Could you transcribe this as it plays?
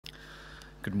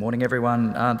Good morning,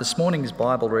 everyone. This morning's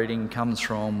Bible reading comes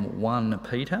from 1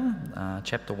 Peter,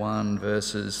 chapter 1,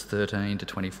 verses 13 to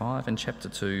 25, and chapter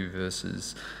 2,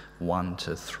 verses 1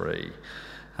 to 3.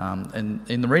 And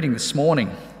in the reading this morning,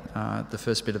 the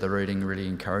first bit of the reading really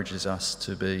encourages us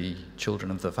to be children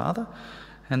of the Father.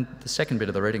 And the second bit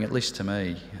of the reading, at least to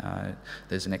me,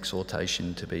 there's an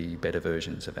exhortation to be better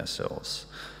versions of ourselves.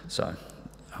 So,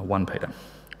 1 Peter.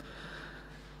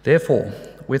 Therefore,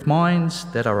 with minds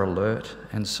that are alert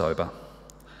and sober,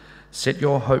 set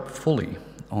your hope fully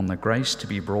on the grace to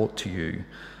be brought to you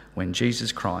when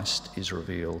Jesus Christ is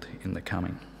revealed in the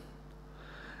coming.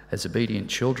 As obedient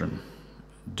children,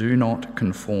 do not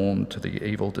conform to the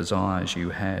evil desires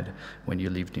you had when you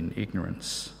lived in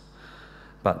ignorance.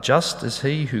 But just as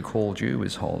he who called you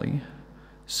is holy,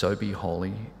 so be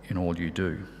holy in all you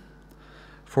do.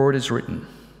 For it is written,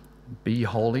 "Be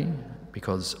holy,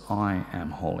 because I am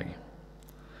holy."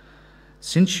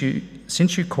 Since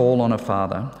you call on a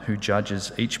Father who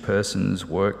judges each person's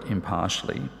work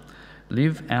impartially,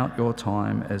 live out your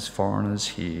time as foreigners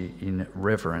here in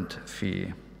reverent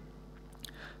fear.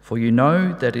 For you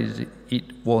know that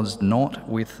it was not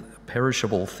with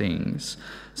perishable things,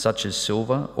 such as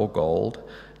silver or gold,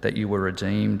 that you were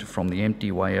redeemed from the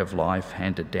empty way of life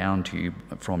handed down to you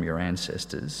from your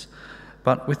ancestors,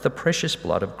 but with the precious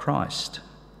blood of Christ,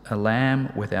 a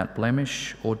lamb without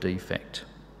blemish or defect.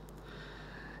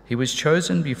 He was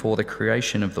chosen before the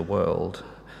creation of the world,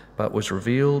 but was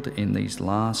revealed in these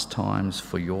last times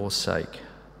for your sake.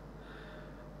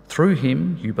 Through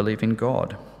him you believe in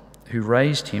God, who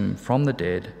raised him from the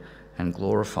dead and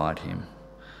glorified him.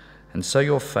 And so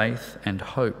your faith and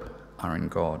hope are in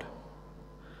God.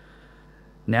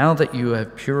 Now that you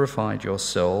have purified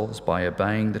yourselves by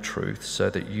obeying the truth so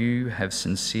that you have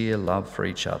sincere love for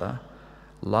each other,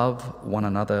 love one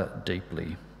another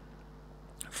deeply,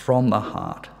 from the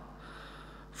heart.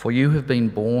 For you have been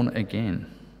born again,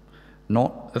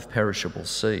 not of perishable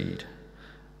seed,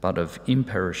 but of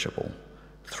imperishable,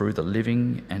 through the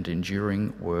living and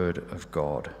enduring word of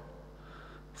God.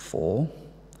 For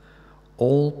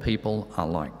all people are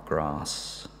like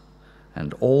grass,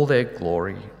 and all their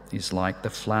glory is like the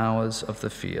flowers of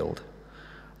the field.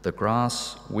 The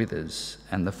grass withers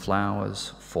and the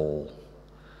flowers fall,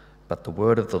 but the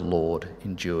word of the Lord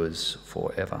endures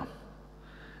forever.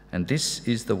 And this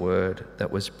is the word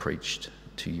that was preached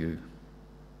to you.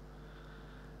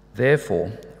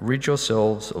 Therefore, rid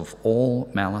yourselves of all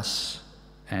malice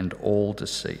and all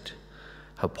deceit,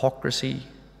 hypocrisy,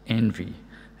 envy,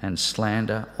 and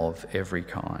slander of every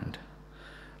kind.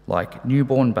 Like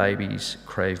newborn babies,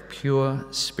 crave pure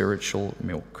spiritual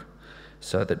milk,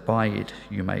 so that by it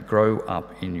you may grow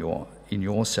up in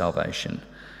your salvation,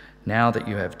 now that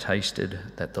you have tasted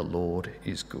that the Lord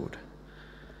is good.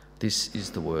 This is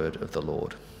the word of the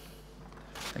Lord.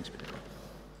 Thanks, Peter.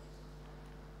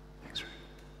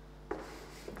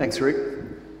 Thanks, Rick.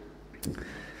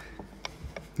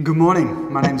 Good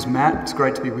morning. My name's Matt. It's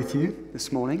great to be with you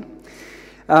this morning.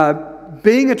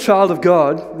 Being a child of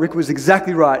God, Rick was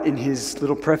exactly right in his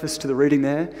little preface to the reading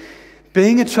there.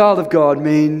 Being a child of God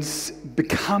means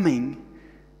becoming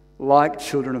like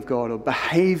children of God, or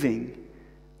behaving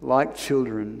like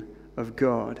children of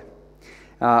God.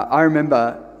 I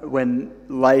remember when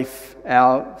Leif,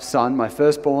 our son, my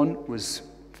firstborn, was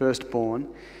first born,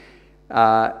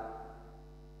 about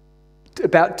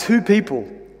 2 people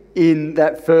in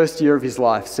that first year of his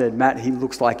life said, "Matt, he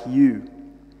looks like you."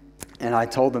 And I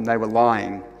told them they were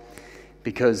lying,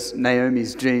 because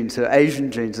Naomi's genes, her Asian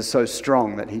genes, are so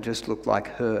strong that he just looked like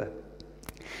her.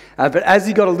 But as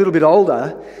he got a little bit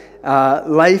older,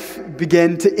 Leif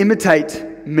began to imitate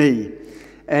me.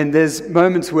 And there's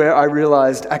moments where I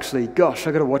realized, actually, gosh,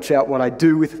 I've got to watch out what I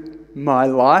do with my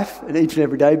life and each and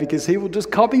every day, because he will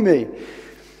just copy me.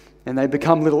 And they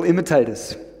become little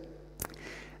imitators.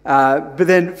 But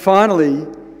then finally,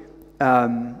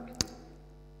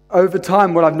 over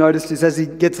time, what I've noticed is as he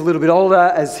gets a little bit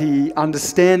older, as he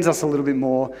understands us a little bit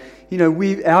more,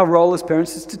 our role as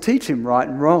parents is to teach him right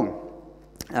and wrong,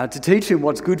 to teach him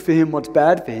what's good for him, what's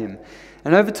bad for him.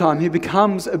 And over time, he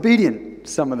becomes obedient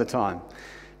some of the time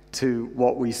to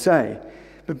what we say.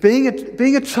 But being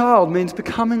a child means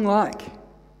becoming like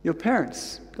your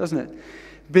parents, doesn't it?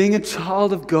 Being a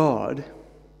child of God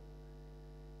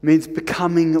means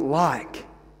becoming like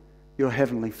your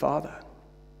Heavenly Father.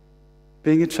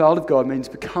 Being a child of God means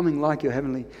becoming like your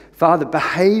Heavenly Father,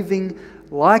 behaving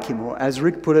like Him, or as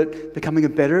Rick put it, becoming a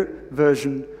better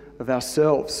version of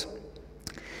ourselves.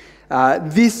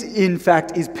 This, in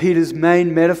fact, is Peter's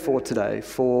main metaphor today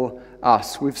for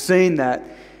us. We've seen that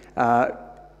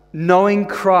knowing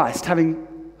Christ, having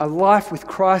a life with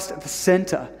Christ at the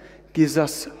center, gives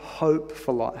us hope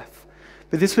for life.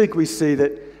 But this week we see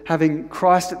that having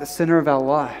Christ at the center of our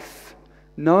life,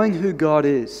 knowing who God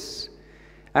is,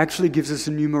 actually gives us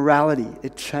a new morality.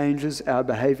 It changes our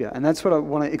behavior. And that's what I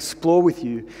want to explore with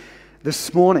you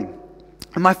this morning.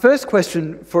 And my first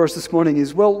question for us this morning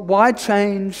is, well, why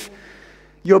change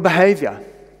your behavior?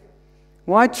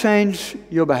 Why change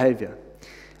your behavior?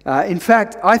 In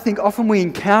fact, I think often we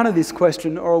encounter this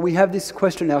question, or we have this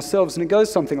question ourselves, and it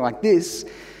goes something like this,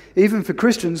 even for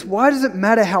Christians: why does it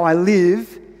matter how I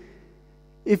live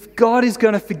if God is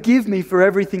going to forgive me for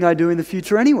everything I do in the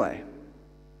future anyway?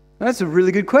 That's a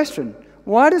really good question.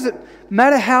 Why does it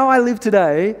matter how I live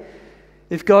today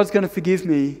if God's going to forgive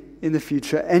me in the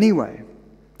future anyway?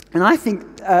 And I think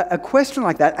a question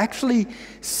like that actually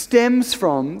stems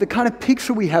from the kind of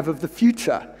picture we have of the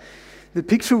future. The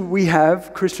picture we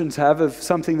have, Christians have, of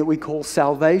something that we call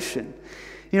salvation.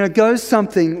 It goes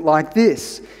something like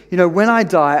this. When I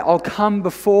die, I'll come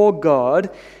before God,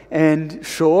 and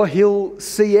sure, He'll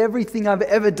see everything I've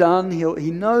ever done.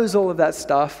 He knows all of that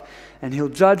stuff, and He'll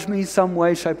judge me some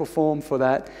way, shape, or form for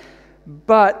that.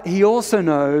 But He also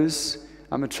knows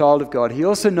I'm a child of God. He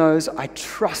also knows I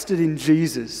trusted in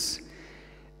Jesus,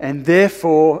 and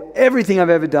therefore everything I've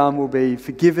ever done will be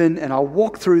forgiven, and I'll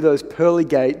walk through those pearly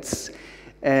gates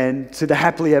and to the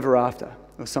happily ever after,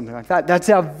 or something like that. That's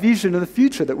our vision of the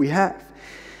future that we have.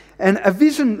 And a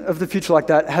vision of the future like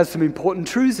that has some important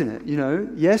truths in it.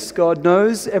 Yes, God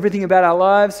knows everything about our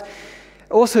lives.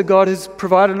 Also, God has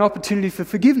provided an opportunity for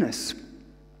forgiveness.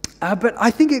 But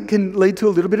I think it can lead to a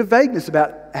little bit of vagueness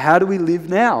about how do we live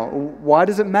now? Why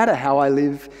does it matter how I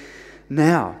live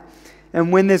now?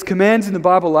 And when there's commands in the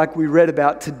Bible like we read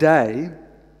about today,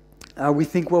 we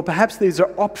think, well, perhaps these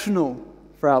are optional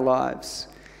for our lives.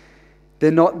 They're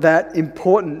not that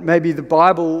important. Maybe the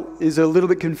Bible is a little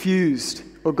bit confused,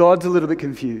 or God's a little bit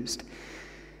confused.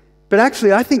 But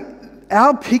actually, I think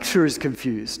our picture is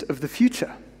confused of the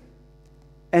future.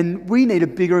 And we need a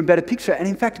bigger and better picture. And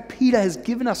in fact, Peter has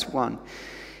given us one.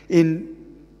 In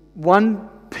 1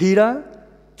 Peter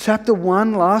chapter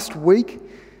 1 last week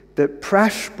that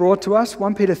Prash brought to us,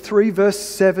 1 Peter 3 verse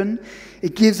 7,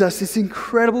 it gives us this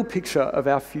incredible picture of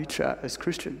our future as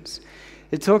Christians.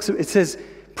 It says,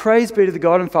 "Praise be to the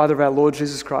God and Father of our Lord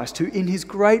Jesus Christ, who in His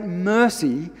great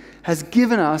mercy has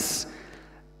given us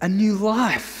a new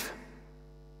life."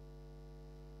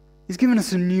 He's given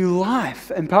us a new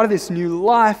life. And part of this new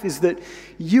life is that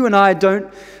you and I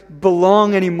don't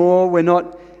belong anymore. We're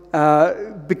not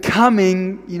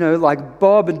becoming, like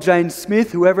Bob and Jane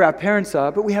Smith, whoever our parents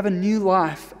are, but we have a new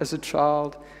life as a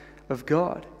child of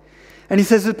God. And he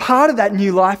says that part of that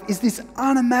new life is this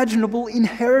unimaginable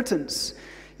inheritance.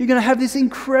 You're going to have this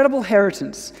incredible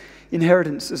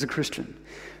inheritance as a Christian.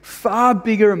 Far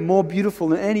bigger and more beautiful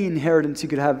than any inheritance you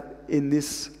could have in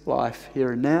this life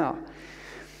here and now.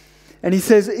 And he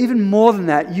says, even more than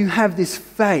that, you have this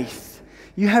faith,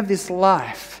 you have this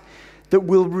life that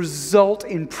will result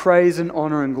in praise and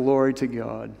honor and glory to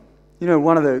God.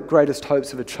 One of the greatest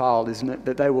hopes of a child, isn't it?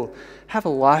 That they will have a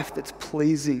life that's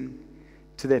pleasing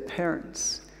to their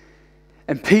parents.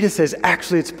 And Peter says,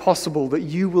 actually, it's possible that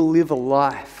you will live a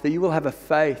life, that you will have a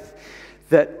faith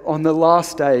that on the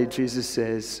last day, Jesus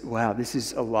says, wow, this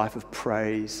is a life of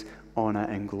praise, honor,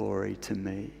 and glory to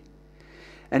me.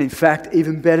 And in fact,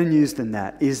 even better news than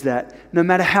that is that no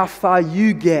matter how far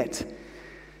you get,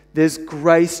 there's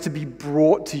grace to be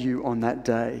brought to you on that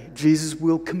day. Jesus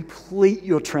will complete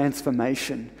your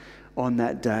transformation on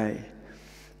that day.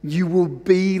 You will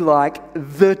be like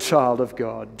the child of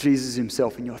God, Jesus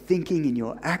Himself, in your thinking, in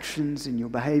your actions, in your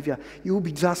behavior. You will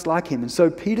be just like Him. And so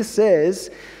Peter says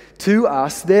to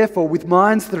us, therefore, with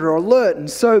minds that are alert and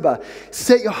sober,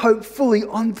 set your hope fully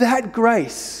on that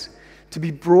grace to be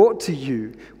brought to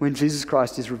you when Jesus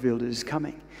Christ is revealed at His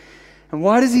coming. And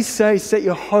why does he say, set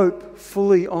your hope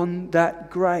fully on that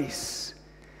grace?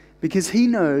 Because he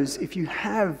knows if you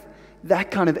have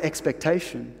that kind of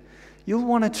expectation, you'll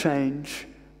want to change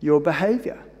your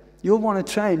behavior. You'll want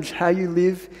to change how you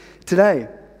live today.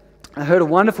 I heard a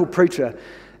wonderful preacher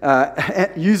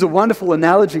use a wonderful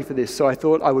analogy for this, so I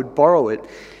thought I would borrow it.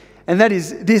 And that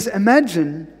is this: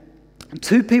 imagine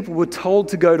two people were told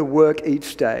to go to work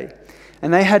each day,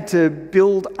 and they had to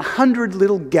build 100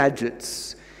 little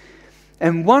gadgets.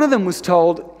 And one of them was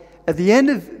told, at the end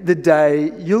of the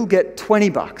day, you'll get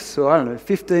 $20. So I don't know,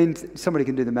 somebody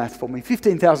can do the math for me,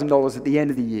 $15,000 at the end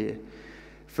of the year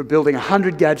for building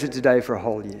 100 gadgets a day for a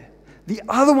whole year. The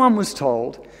other one was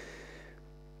told,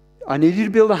 I need you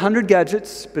to build 100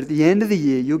 gadgets, but at the end of the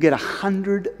year, you'll get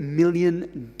 $100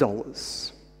 million.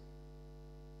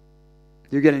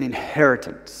 You'll get an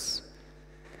inheritance.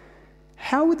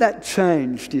 how would that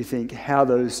change, do you think, how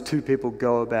those two people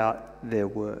go about their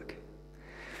work?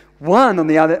 One, on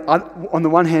the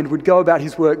one hand, would go about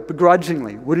his work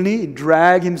begrudgingly, wouldn't he? He'd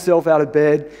drag himself out of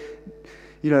bed,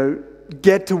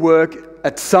 get to work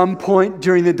at some point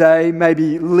during the day,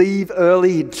 maybe leave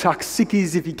early, he'd chuck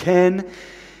sickies if he can.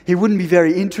 He wouldn't be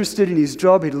very interested in his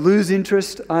job, he'd lose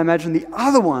interest. I imagine the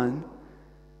other one,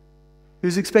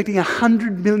 who's expecting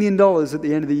 $100 million at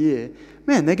the end of the year,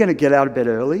 man, they're going to get out of bed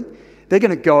early. They're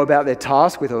going to go about their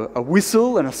task with a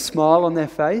whistle and a smile on their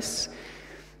face.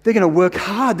 They're going to work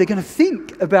hard. They're going to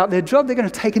think about their job. They're going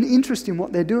to take an interest in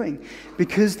what they're doing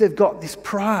because they've got this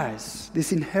prize,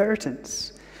 this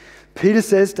inheritance. Peter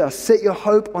says to us, set your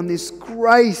hope on this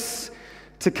grace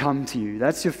to come to you.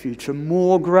 That's your future,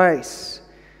 more grace.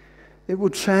 It will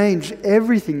change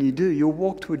everything you do. You'll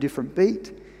walk to a different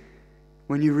beat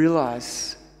when you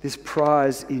realize this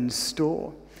prize in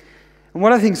store. And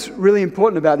what I think is really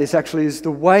important about this actually is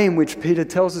the way in which Peter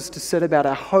tells us to set about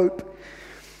our hope.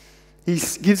 He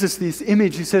gives us this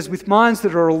image. He says, with minds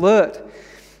that are alert.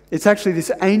 It's actually this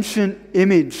ancient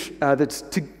image that's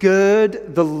to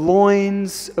gird the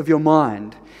loins of your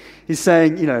mind. He's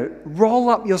saying, roll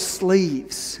up your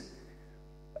sleeves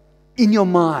in your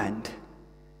mind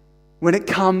when it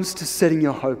comes to setting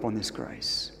your hope on this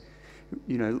grace.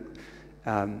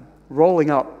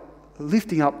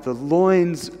 Lifting up the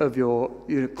loins of your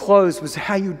clothes was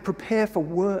how you'd prepare for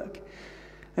work.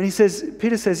 And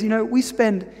Peter says, we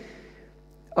spend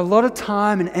a lot of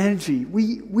time and energy.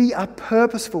 We are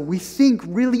purposeful. We think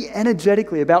really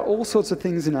energetically about all sorts of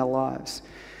things in our lives.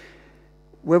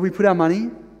 Where we put our money,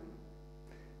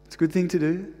 it's a good thing to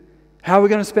do. How we're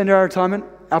going to spend our retirement,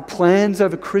 our plans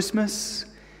over Christmas,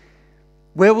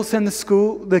 where we'll send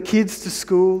the kids to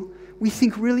school. We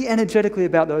think really energetically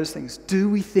about those things. Do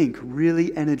we think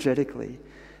really energetically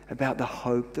about the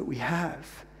hope that we have?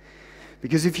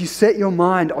 Because if you set your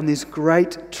mind on this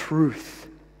great truth,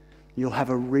 you'll have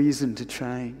a reason to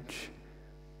change.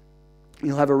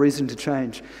 You'll have a reason to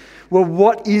change. Well,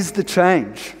 what is the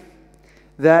change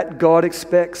that God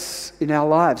expects in our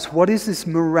lives? What is this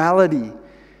morality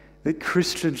that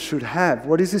Christians should have?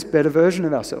 What is this better version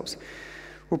of ourselves?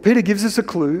 Well, Peter gives us a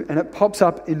clue, and it pops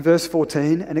up in verse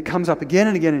 14, and it comes up again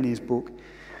and again in his book.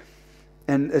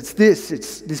 And it's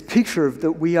this picture of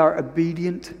that we are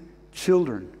obedient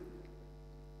children.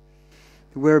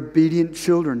 We're obedient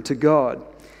children to God.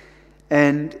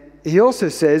 And he also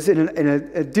says, in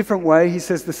a different way, he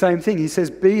says the same thing. He says,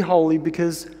 be holy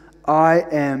because I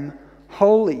am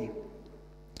holy.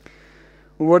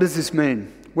 Well, what does this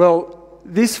mean? Well,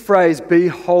 this phrase, be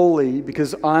holy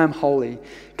because I am holy,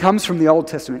 comes from the Old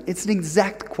Testament. It's an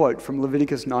exact quote from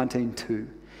Leviticus 19:2,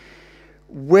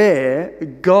 where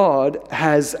God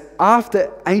has,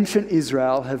 after ancient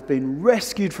Israel have been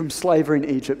rescued from slavery in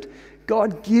Egypt,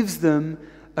 God gives them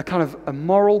a kind of a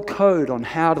moral code on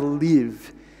how to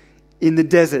live in the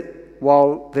desert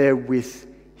while they're with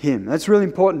Him. That's really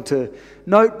important to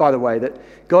note, by the way, that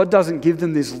God doesn't give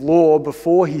them this law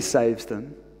before He saves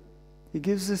them. He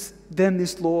gives them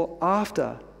this law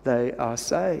after they are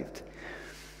saved.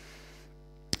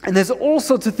 And there's all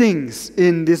sorts of things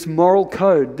in this moral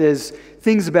code. There's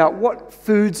things about what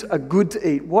foods are good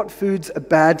to eat, what foods are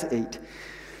bad to eat.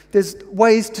 There's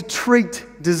ways to treat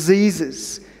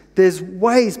diseases. There's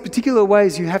particular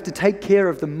ways you have to take care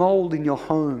of the mold in your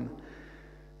home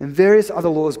and various other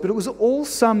laws. But it was all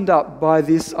summed up by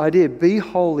this idea, be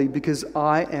holy because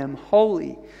I am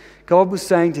holy. God was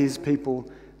saying to His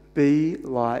people, be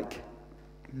like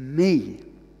me.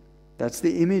 That's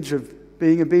the image of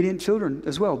being obedient children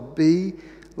as well. Be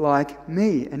like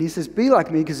me. And He says, be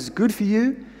like me because it's good for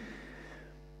you,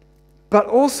 but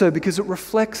also because it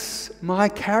reflects my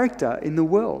character in the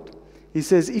world. He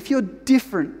says, if you're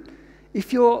different,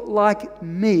 if you're like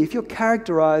me, if you're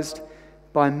characterized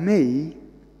by me,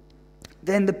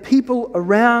 then the people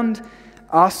around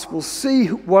us will see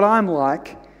what I'm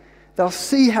like. They'll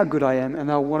see how good I am and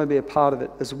they'll want to be a part of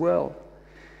it as well.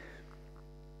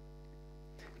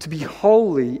 To be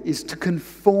holy is to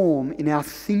conform in our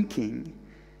thinking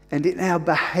and in our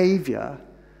behavior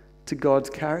to God's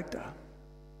character.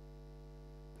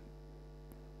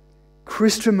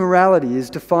 Christian morality is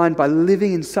defined by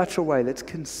living in such a way that's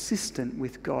consistent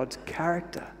with God's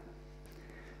character.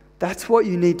 That's what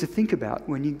you need to think about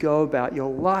when you go about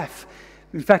your life.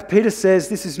 In fact, Peter says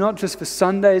this is not just for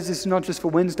Sundays, this is not just for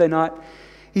Wednesday night.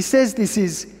 He says this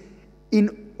is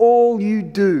in all you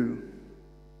do.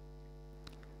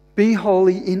 Be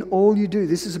holy in all you do.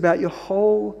 This is about your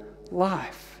whole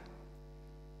life.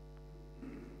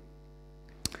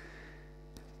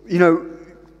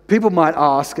 people might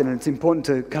ask, and it's important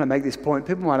to kind of make this point,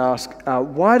 people might ask,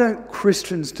 why don't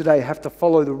Christians today have to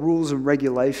follow the rules and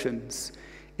regulations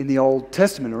in the Old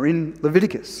Testament or in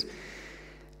Leviticus?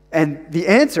 And the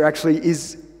answer actually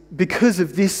is because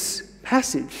of this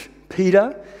passage.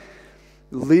 Peter,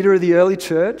 the leader of the early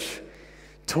church,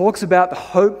 talks about the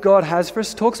hope God has for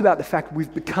us, talks about the fact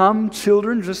we've become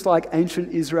children just like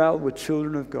ancient Israel were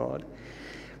children of God.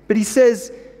 But he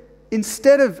says,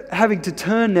 instead of having to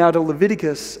turn now to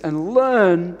Leviticus and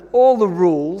learn all the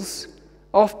rules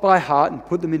off by heart and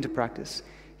put them into practice,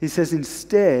 he says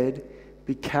instead,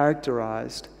 be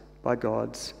characterized by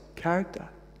God's character.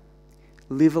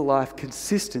 Live a life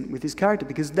consistent with his character,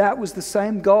 because that was the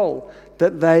same goal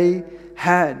that they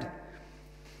had.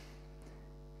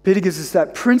 Peter gives us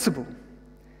that principle.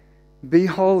 Be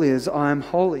holy as I am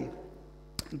holy.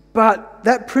 But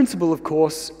that principle, of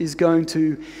course, is going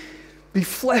to be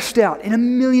fleshed out in a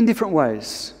million different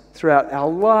ways throughout our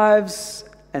lives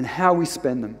and how we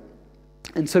spend them.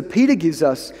 And so Peter gives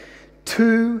us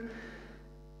two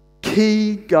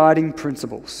key guiding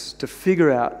principles to figure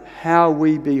out how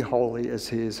we be holy as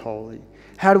he is holy.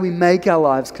 How do we make our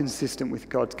lives consistent with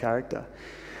God's character?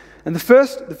 And the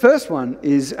first one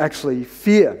is actually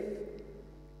fear.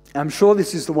 I'm sure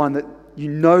this is the one that you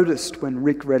noticed when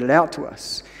Rick read it out to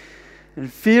us.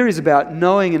 And fear is about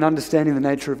knowing and understanding the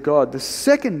nature of God. The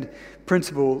second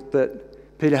principle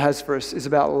that Peter has for us is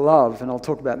about love, and I'll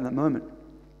talk about it in a moment.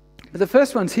 But the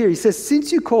first one's here. He says,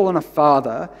 since you call on a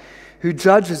Father who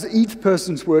judges each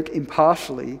person's work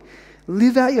impartially,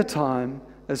 live out your time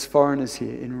as foreigners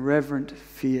here in reverent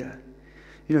fear.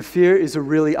 You know, fear is a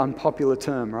really unpopular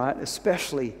term, right?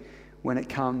 Especially when it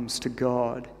comes to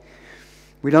God.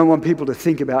 We don't want people to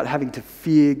think about having to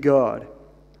fear God.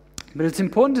 But it's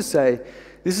important to say,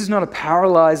 this is not a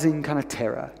paralyzing kind of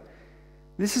terror.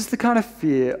 This is the kind of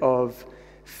fear of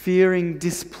fearing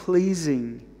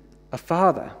displeasing a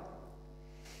father.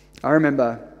 I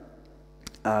remember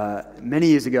many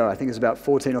years ago, I think it was about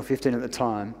 14 or 15 at the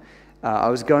time, I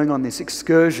was going on this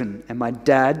excursion, and my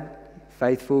dad,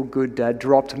 faithful, good dad,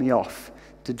 dropped me off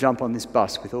to jump on this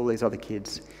bus with all these other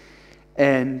kids.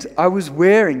 And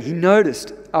he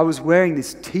noticed I was wearing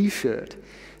this t-shirt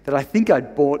that I think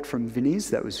I'd bought from Vinnie's.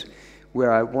 That was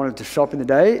where I wanted to shop in the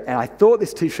day. And I thought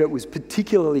this t-shirt was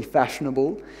particularly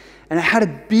fashionable. And it had a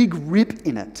big rip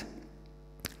in it.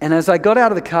 And as I got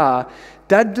out of the car,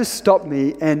 Dad just stopped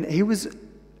me, and he was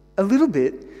a little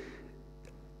bit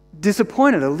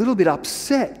disappointed, a little bit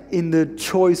upset in the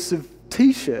choice of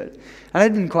t-shirt. And I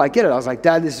didn't quite get it. I was like,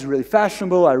 Dad, this is really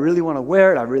fashionable. I really want to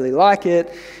wear it. I really like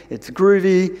it. It's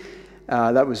groovy.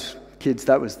 That was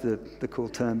the cool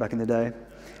term back in the day.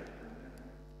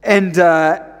 And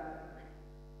I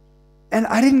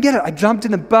didn't get it. I jumped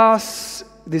in the bus.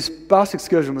 This bus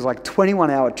excursion was like a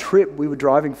 21-hour trip. We were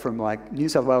driving from like New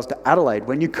South Wales to Adelaide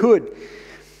when you could.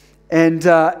 And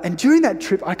during that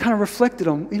trip, I kind of reflected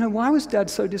on, why was Dad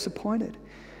so disappointed?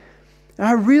 And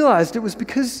I realized it was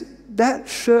because that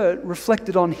shirt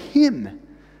reflected on him.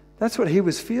 That's what he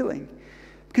was feeling.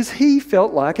 Because he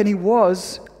felt like, and he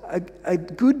was, a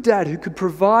good dad who could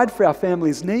provide for our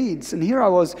family's needs. And here I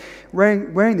was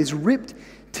wearing this ripped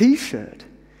t-shirt.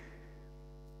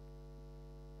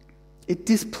 It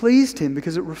displeased him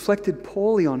because it reflected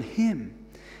poorly on him.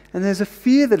 And there's a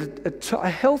fear that a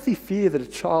healthy fear that a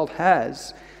child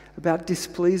has about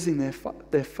displeasing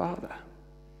their father.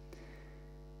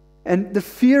 And the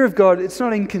fear of God, it's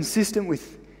not inconsistent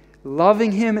with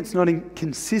loving him. It's not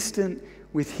inconsistent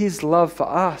with his love for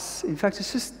us. In fact,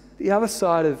 it's just the other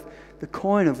side of the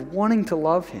coin of wanting to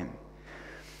love him.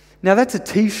 Now, that's a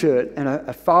t-shirt and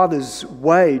a father's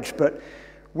wage, but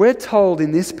we're told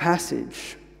in this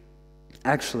passage,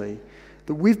 actually,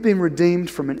 that we've been redeemed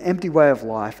from an empty way of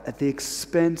life at the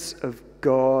expense of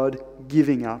God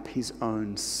giving up his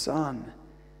own Son.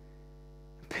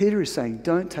 Peter is saying,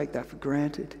 don't take that for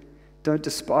granted. Don't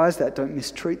despise that. Don't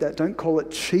mistreat that. Don't call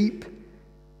it cheap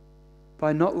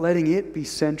by not letting it be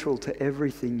central to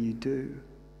everything you do.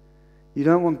 You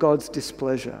don't want God's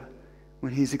displeasure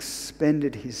when he's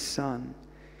expended his Son.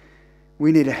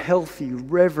 We need a healthy,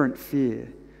 reverent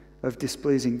fear of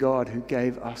displeasing God who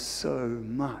gave us so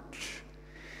much.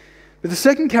 But the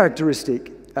second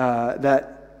characteristic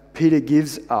that Peter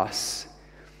gives us,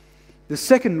 the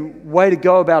second way to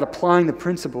go about applying the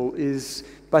principle is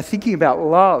by thinking about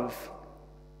love.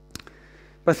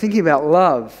 By thinking about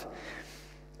love.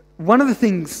 One of the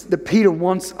things that Peter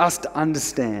wants us to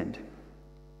understand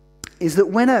is that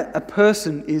when a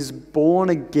person is born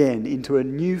again into a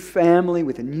new family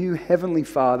with a new heavenly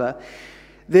Father,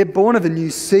 they're born of a new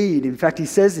seed. In fact, he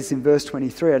says this in verse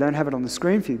 23. I don't have it on the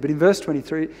screen for you, but in verse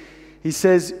 23, he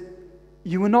says,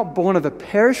 you were not born of a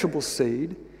perishable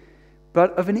seed,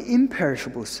 but of an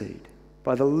imperishable seed,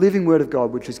 by the living word of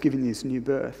God, which is giving you this new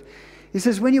birth. He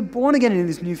says, when you're born again in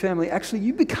this new family, actually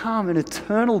you become an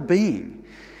eternal being.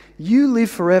 You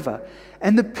live forever.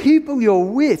 And the people you're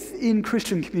with in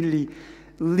Christian community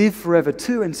live forever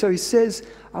too. And so he says,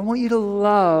 I want you to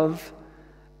love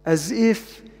as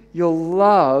if your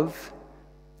love,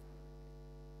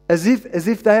 as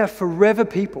if they are forever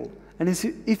people. And as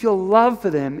if your love for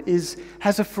them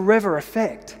has a forever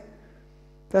effect.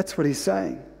 That's what he's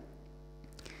saying.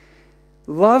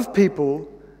 Love people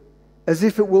as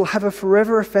if it will have a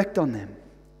forever effect on them.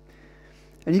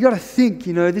 And you got to think,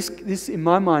 this in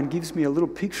my mind gives me a little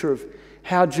picture of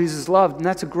how Jesus loved. And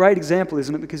that's a great example,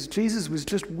 isn't it? Because Jesus was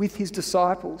just with his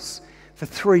disciples for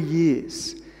 3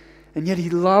 years. And yet he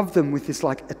loved them with this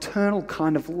eternal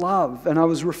kind of love. And I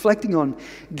was reflecting on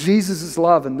Jesus'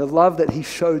 love and the love that he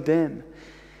showed them.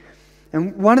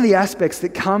 And one of the aspects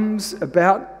that comes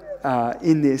about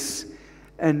in this,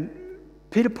 and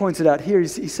Peter points it out here,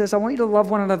 is he says, I want you to love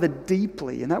one another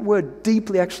deeply. And that word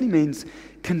deeply actually means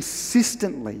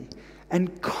consistently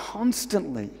and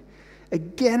constantly,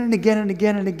 again and again and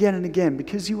again and again and again,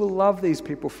 because you will love these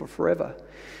people for forever.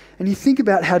 And you think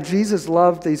about how Jesus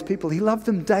loved these people. He loved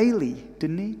them daily,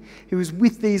 didn't he? He was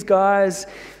with these guys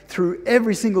through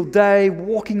every single day,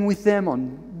 walking with them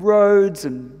on roads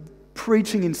and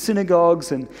preaching in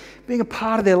synagogues and being a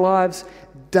part of their lives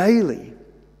daily.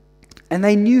 And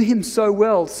they knew him so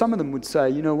well, some of them would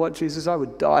say, you know what, Jesus, I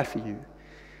would die for you.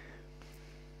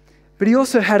 But he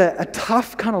also had a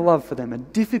tough kind of love for them, a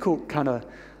difficult kind of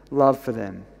love for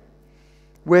them.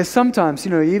 Where sometimes, he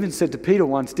even said to Peter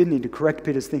once, didn't he, to correct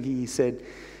Peter's thinking, he said,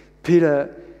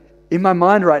 Peter, in my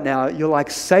mind right now, you're like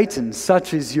Satan,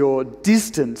 such is your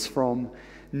distance from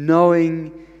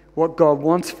knowing what God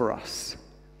wants for us.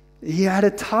 He had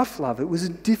a tough love. It was a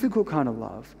difficult kind of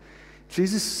love.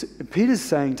 Peter's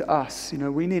saying to us,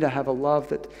 we need to have a love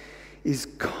that is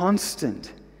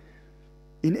constant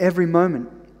in every moment.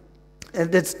 And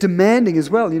that's demanding as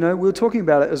well. We were talking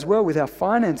about it as well with our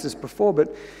finances before,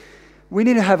 but we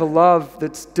need to have a love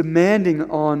that's demanding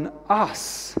on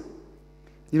us.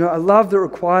 A love that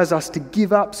requires us to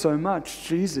give up so much.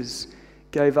 Jesus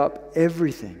gave up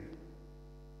everything.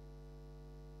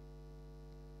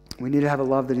 We need to have a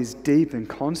love that is deep and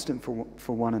constant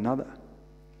for one another.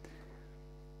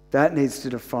 That needs to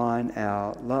define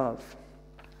our love.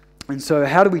 And so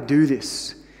how do we do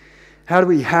this? How do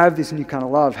we have this new kind of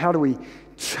love? How do we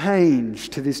change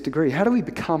to this degree? How do we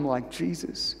become like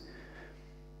Jesus?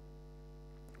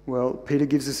 Well, Peter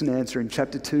gives us an answer in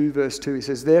chapter 2, verse 2. He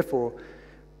says, therefore,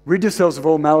 rid yourselves of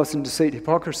all malice and deceit,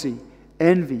 hypocrisy,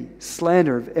 envy,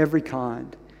 slander of every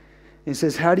kind. And he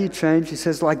says, how do you change? He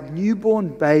says, like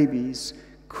newborn babies,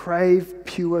 crave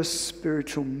pure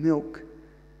spiritual milk,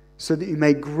 so that you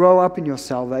may grow up in your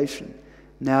salvation,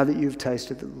 now that you've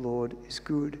tasted that the Lord is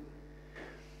good.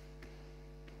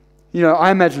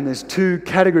 I imagine there's two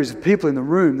categories of people in the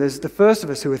room. There's the first of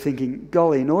us who are thinking,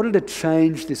 golly, in order to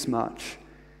change this much,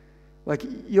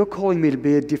 you're calling me to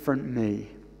be a different me.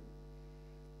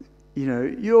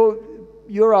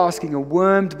 You're asking a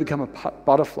worm to become a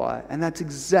butterfly, and that's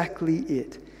exactly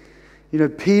it.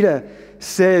 Peter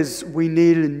says we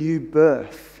need a new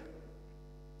birth.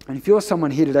 And if you're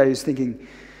someone here today who's thinking,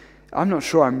 I'm not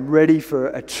sure I'm ready for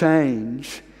a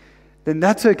change, then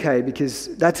that's okay,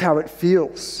 because that's how it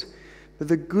feels. But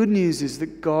the good news is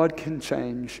that God can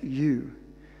change you.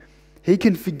 He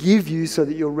can forgive you so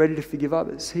that you're ready to forgive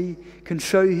others. He can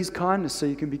show you his kindness so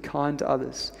you can be kind to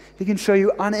others. He can show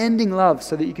you unending love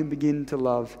so that you can begin to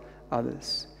love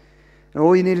others. And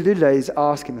all you need to do today is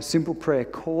ask him a simple prayer.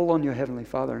 Call on your Heavenly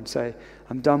Father and say,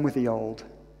 I'm done with the old.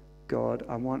 God,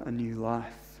 I want a new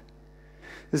life.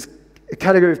 There's a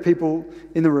category of people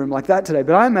in the room like that today.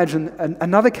 But I imagine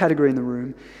another category in the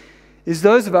room is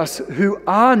those of us who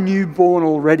are newborn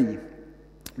already.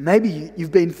 Maybe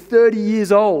you've been 30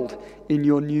 years old in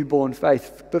your newborn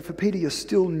faith, but for Peter, you're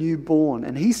still newborn.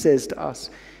 And he says to us,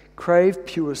 crave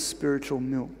pure spiritual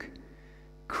milk.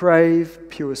 Crave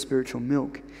pure spiritual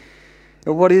milk.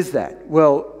 Now, what is that?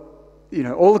 Well,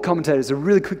 all the commentators are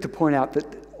really quick to point out that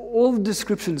all the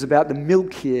descriptions about the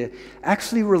milk here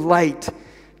actually relate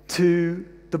to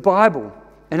the Bible.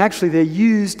 And actually, they're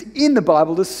used in the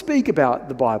Bible to speak about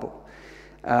the Bible.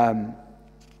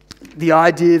 The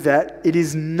idea that it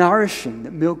is nourishing,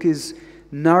 that milk is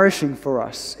nourishing for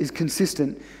us, is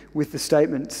consistent with the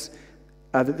statements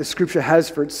that the Scripture has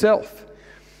for itself.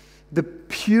 The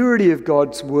purity of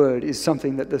God's word is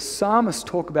something that the psalmists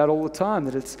talk about all the time,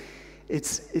 that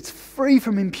it's free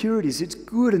from impurities, it's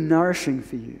good and nourishing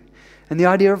for you. And the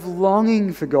idea of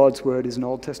longing for God's word is an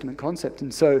Old Testament concept.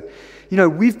 And so,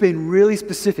 we've been really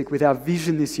specific with our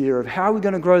vision this year of how we're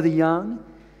going to grow the young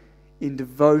in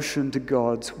devotion to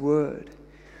God's word.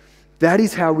 That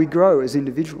is how we grow as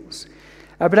individuals.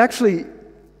 But actually,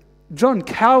 John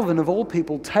Calvin, of all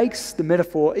people, takes the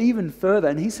metaphor even further,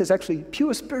 and he says actually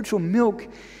pure spiritual milk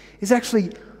is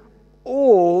actually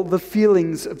all the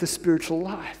feelings of the spiritual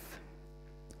life.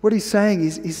 What he's saying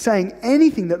is, he's saying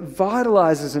anything that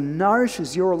vitalizes and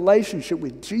nourishes your relationship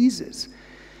with Jesus,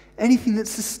 anything that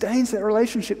sustains that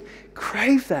relationship,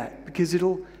 crave that, because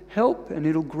it'll help and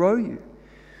it'll grow you.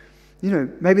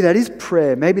 Maybe that is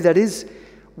prayer. Maybe that is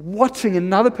watching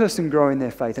another person grow in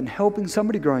their faith and helping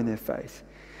somebody grow in their faith.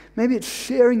 Maybe it's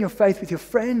sharing your faith with your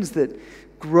friends that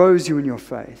grows you in your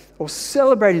faith, or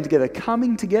celebrating together,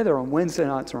 coming together on Wednesday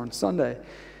nights or on Sunday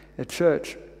at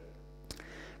church.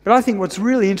 But I think what's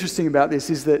really interesting about this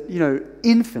is that,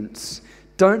 infants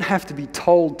don't have to be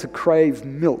told to crave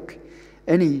milk.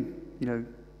 Any,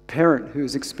 parent who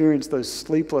has experienced those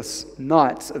sleepless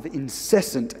nights of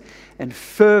incessant and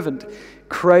fervent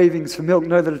cravings for milk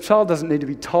know that a child doesn't need to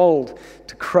be told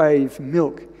to crave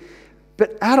milk.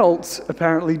 But adults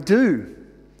apparently do.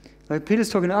 Like Peter's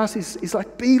talking to us, he's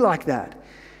like, be like that.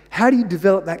 How do you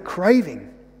develop that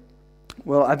craving?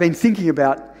 Well, I've been thinking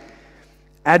about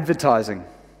advertising.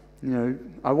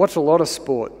 I watch a lot of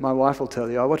sport. My wife will tell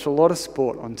you, I watch a lot of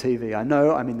sport on TV. I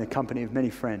know I'm in the company of many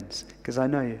friends, because I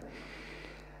know you.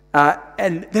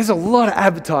 And there's a lot of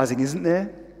advertising, isn't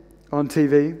there, on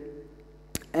TV?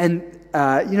 And,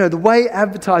 the way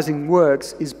advertising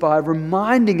works is by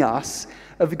reminding us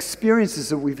of experiences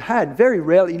that we've had. Very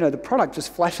rarely, the product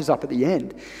just flashes up at the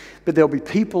end. But there'll be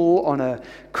people on a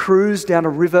cruise down a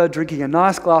river drinking a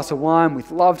nice glass of wine with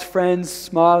loved friends,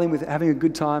 smiling, having a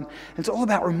good time. And it's all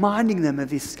about reminding them of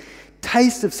this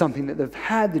taste of something that they've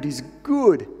had that is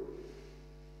good.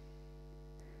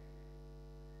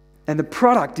 And the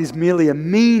product is merely a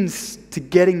means to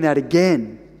getting that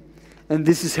again. And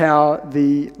this is how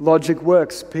the logic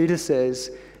works. Peter says,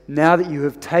 now that you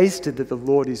have tasted that the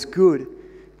Lord is good,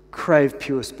 crave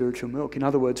pure spiritual milk. In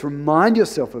other words, remind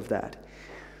yourself of that.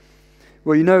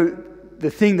 Well,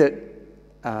 the thing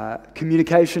that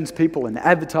communications people and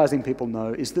advertising people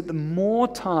know is that the more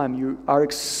time you are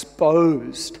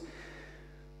exposed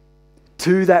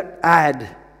to that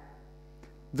ad,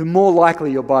 the more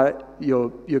likely you're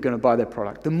going to buy their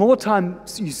product. The more time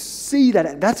you see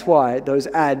that, that's why those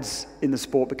ads in the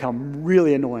sport become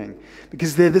really annoying,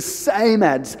 because they're the same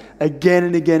ads again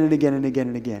and again and again and again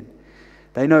and again.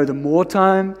 They know the more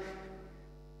time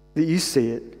that you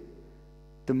see it,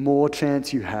 the more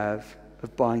chance you have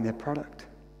of buying their product.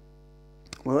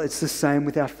 Well, it's the same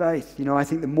with our faith. I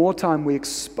think the more time we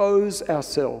expose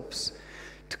ourselves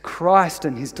to Christ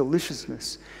and his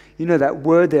deliciousness, that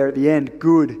word there at the end,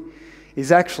 good,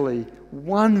 is actually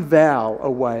one vowel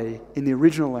away in the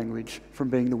original language from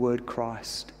being the word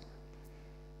Christ.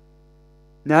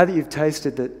 Now that you've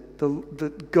tasted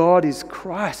that God is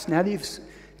Christ, now that you've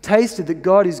tasted that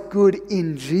God is good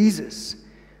in Jesus,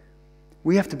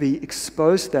 we have to be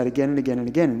exposed to that again and again and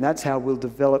again, and that's how we'll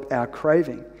develop our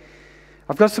craving.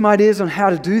 I've got some ideas on how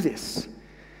to do this.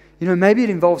 Maybe it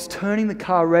involves turning the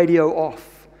car radio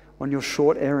off on your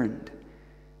short errand,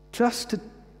 just to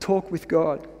talk with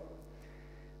God.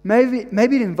 Maybe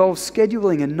it involves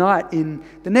scheduling a night in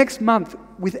the next month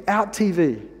without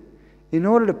TV in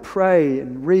order to pray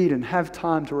and read and have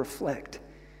time to reflect.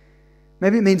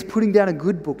 Maybe it means putting down a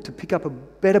good book to pick up a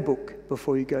better book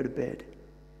before you go to bed.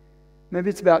 Maybe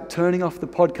it's about turning off the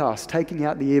podcast, taking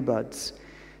out the earbuds,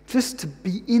 just to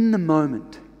be in the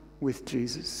moment with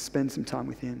Jesus, spend some time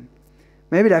with him.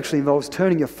 Maybe it actually involves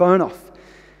turning your phone off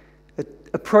at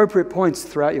appropriate points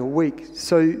throughout your week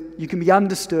so you can be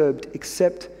undisturbed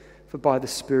except for by the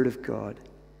Spirit of God.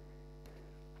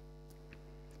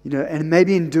 And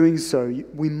maybe in doing so,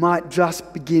 we might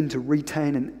just begin to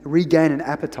regain an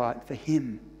appetite for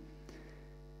him,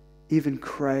 even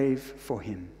crave for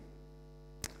him.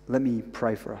 Let me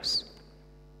pray for us.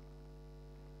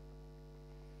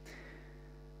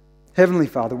 Heavenly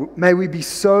Father, may we be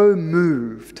so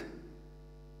moved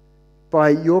by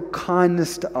your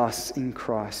kindness to us in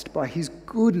Christ, by his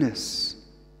goodness,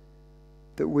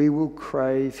 that we will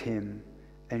crave him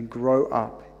and grow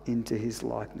up into his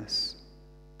likeness.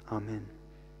 Amen.